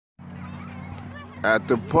At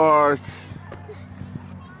the park.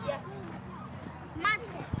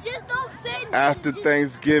 Just don't say After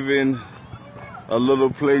Thanksgiving, a little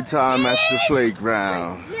playtime at the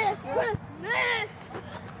playground.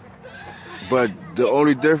 But the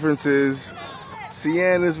only difference is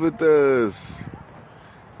Xian is with us.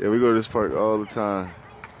 Yeah, we go to this park all the time.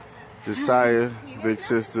 Josiah, big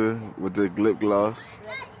sister, with the lip gloss.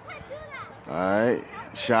 Alright,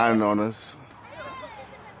 shining on us.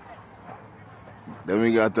 Then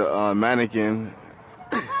we got the mannequin.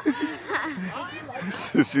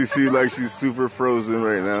 She seems like she's super frozen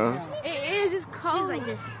right now. it is. It's cold. She's like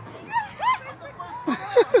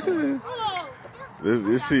this.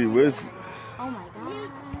 Let's see, where's... Oh my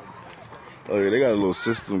god. Oh yeah, they got a little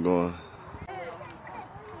system going.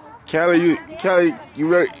 Callie, you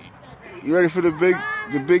ready? You ready for the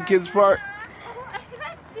big kids part?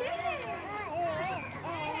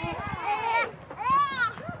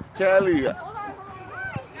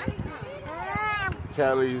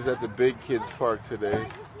 Callie's at the big kids park today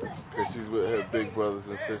because she's with her big brothers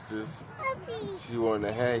and sisters. She wanted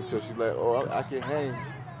to hang, so she's like, oh, I can hang.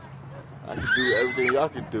 I can do everything y'all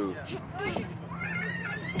can do.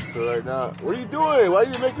 So right now, what are you doing? Why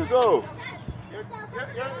you make her go? You're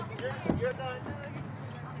done.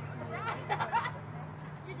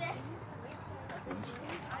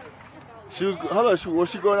 She was, was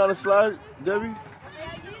she going down the slide, Debbie?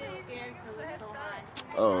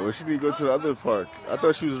 Oh, well, she need to go to the other park. I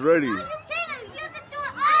thought she was ready.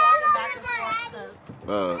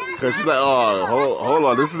 Cause she's like, oh, hold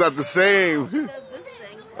on, this is not the same.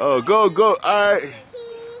 Oh, go, all right.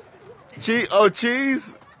 Cheese,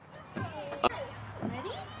 cheese.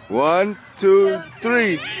 1, 2,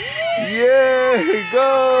 3. Yay,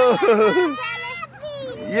 go.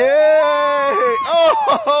 Yay.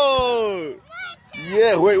 Oh.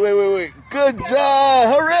 Yeah, wait. Good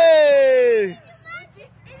job, hooray.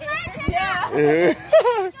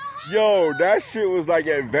 Yo, that shit was like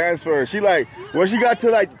advanced for her. She like, when she got to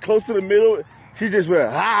like close to the middle, she just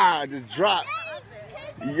went, just dropped.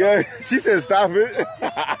 Yeah, she said stop it.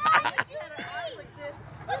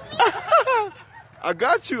 I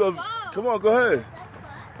got you. Come on, go ahead.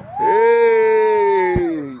 Hey,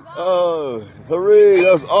 hooray,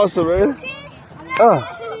 that was awesome, man.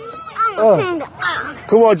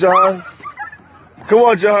 Come on, John.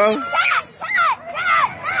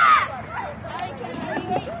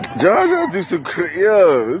 John gotta do some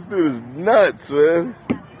yo, this dude is nuts, man.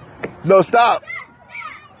 No, stop.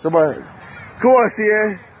 Somebody. Come on,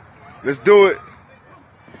 Xian. Let's do it.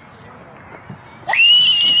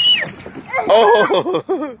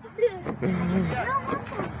 Oh!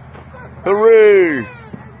 Hooray!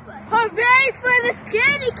 Hooray for the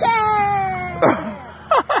skinny cat!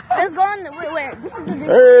 Let's go on. Wait. This is the big one.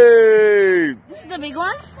 Hey! This is the big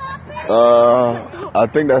one? I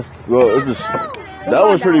think that's, well, it's just, that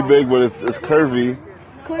one's pretty big, but it's curvy.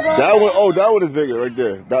 That one is bigger right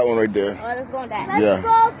there. That one right there. Let's go on that. Yeah. Let's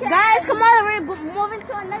go, guys, come on. We're moving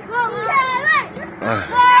to our next one. Go.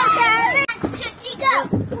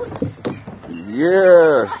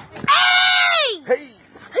 Yeah. Hey.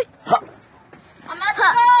 Ha. I'm about to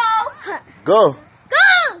Go.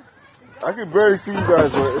 I can barely see you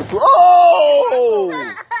guys, but it's cool. Oh!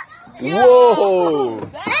 Whoa! Let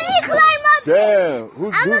me climb up. Damn.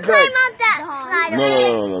 Who's I'm next? gonna climb up that slide.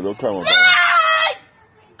 No. Don't climb up that.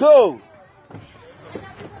 Go!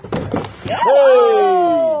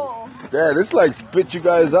 Oh! Dad, it's like spit you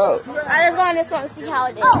guys out. Alright, let's go on this one and see how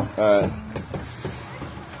it is. Alright.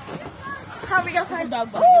 How we gonna climb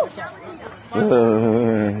dog? Alright.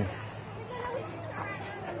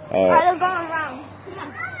 Alright, let's go around. Come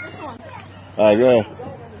on, this one. Alright, go ahead.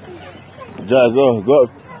 Jack, go.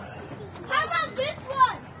 How about this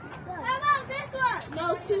one? No,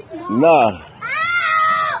 it's too small. Nah.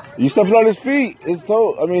 You stepping on his feet. His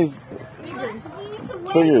toe. I mean, his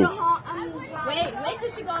fingers. Wait till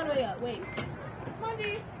she go all the way up. Wait. Come on,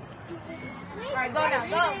 baby. Alright, go now.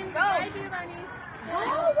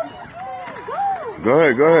 Go. Go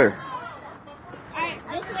ahead. Alright,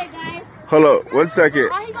 this way, guys. Hold up, 1 second.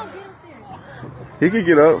 How you gonna get up there? He can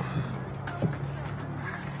get up.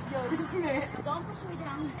 Yo, this man. Don't push me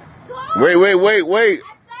down. Wait.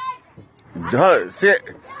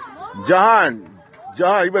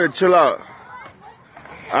 Jahan, you better chill out.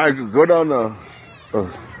 Alright, go down now.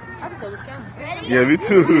 Ready? Yeah, me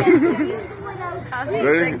too.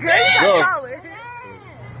 Ready? Go.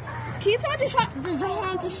 Can you tell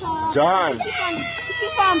Jahan to shut up? John. He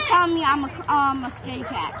keep on telling me I'm a scaredy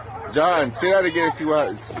cat. John, say that again and see what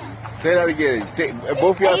happens. Say that again.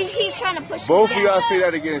 Both of y'all. He's trying to push me Both of down. y'all say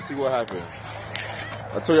that again and see what happens.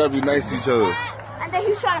 I told y'all to be nice to each other. I and then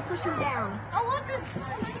he was trying to push him down.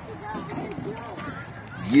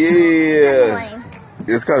 Yeah.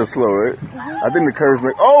 It's kind of slow, right? I think the curves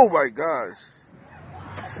make. Oh my gosh.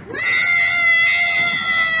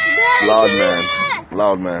 Loud man.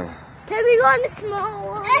 Loud man. Can we go in the small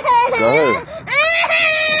one? Go ahead.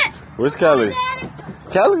 Where's Callie?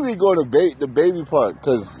 Callie need to go to the baby park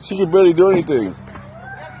because she can barely do anything. No,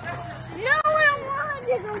 I don't want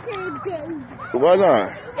to go to the baby. Why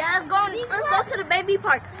not? Yeah, let's go to the baby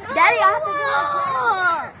park. Daddy, I have to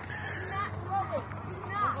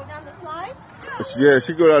go. Go down the slide? Yeah,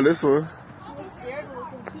 she go down this one.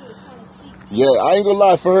 Yeah, I ain't gonna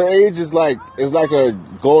lie. For her age, it's like a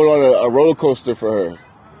going on a roller coaster for her.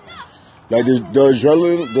 Like the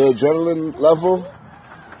adrenaline level.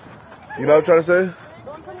 You know what I'm trying to say?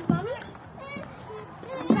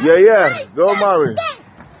 Yeah. Go, mommy.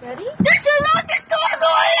 Ready? This is not the store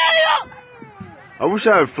going. I wish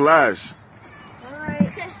I had flash.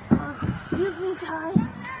 Alright. Excuse me, Ty.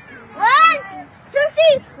 What?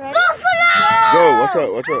 Susie, Buffalo! Go,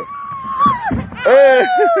 watch out. Hey!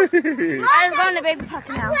 I'm going to baby park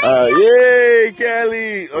now. Yay,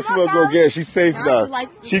 Callie! Oh, she wanna go again. She's safe now.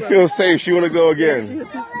 She feels safe. She wanna go again.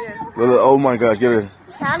 Oh my gosh, get her.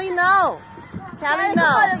 Callie, no. Callie, no.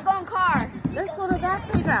 Let's go in car. Let's go to that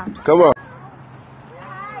playground. Come on.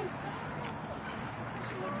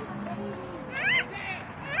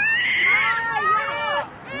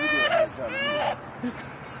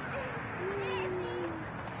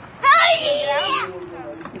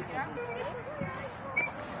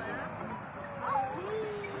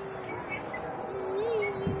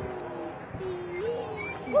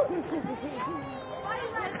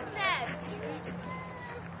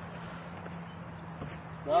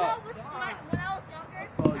 When I was younger,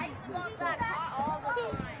 I used to go to that car all the time.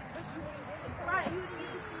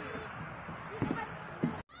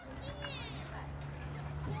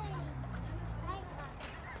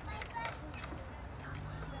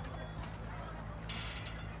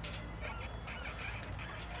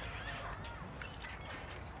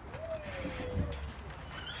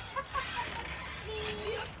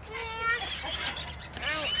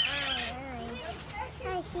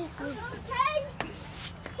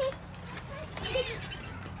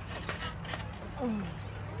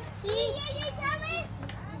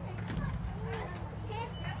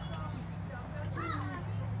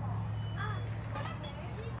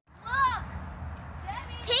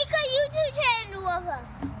 Take a YouTube channel of us.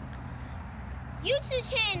 YouTube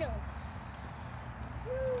channel.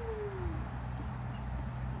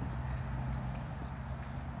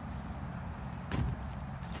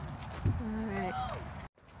 Alright.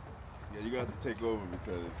 Yeah, you got to take over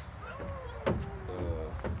because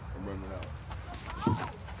I'm running out.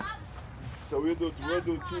 So we'll do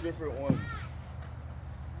 2 different ones.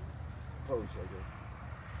 Post, I guess.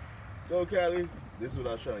 Go, Callie. This is what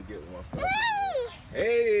I was trying to get with my phone.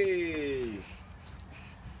 Hey!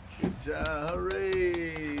 Good job,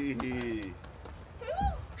 hooray!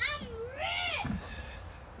 I'm rich!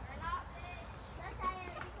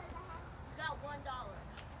 Got $1.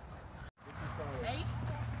 Ready?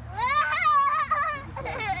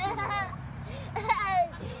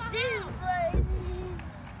 This is good.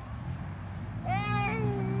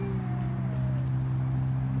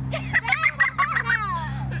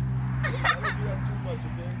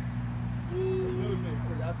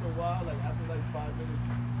 After a while, after 5 minutes,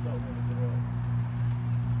 you start wanting to get off.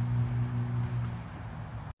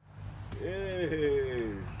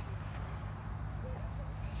 Hey!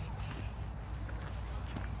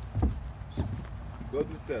 Go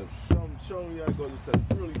through steps. Show me how to go through steps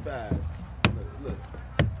really fast. Look.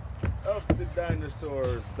 Up the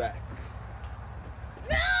dinosaur's back.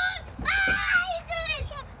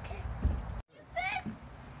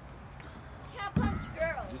 Can't punch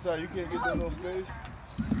girls. Just how you can't get that no space?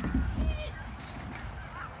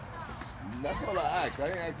 That's all I asked. I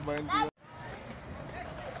didn't ask about anything else.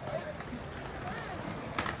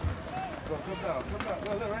 Go, come down.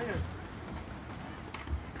 Look, right here.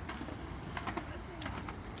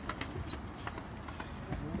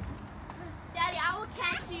 Daddy, I will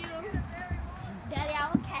catch you. Daddy, I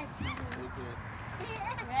will catch you. Okay.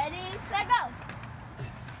 Ready, set, go.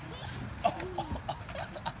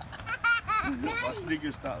 My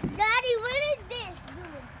sneakers stopped me. Daddy, what is this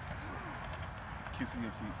doing? Kissing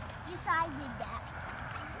your teeth. Yes, I did that.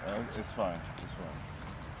 It's fine.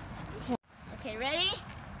 Okay, ready?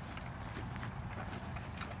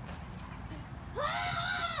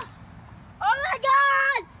 Oh my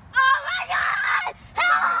God! Oh my God!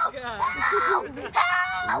 Help! Help!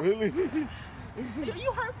 Help! Really? You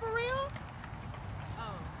hurt for real?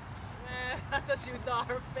 Oh, man. because she saw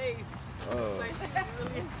her face. Oh. Like she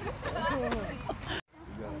really.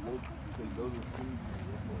 Those are seeds.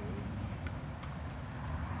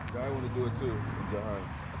 Guy want to do it too, Jahan.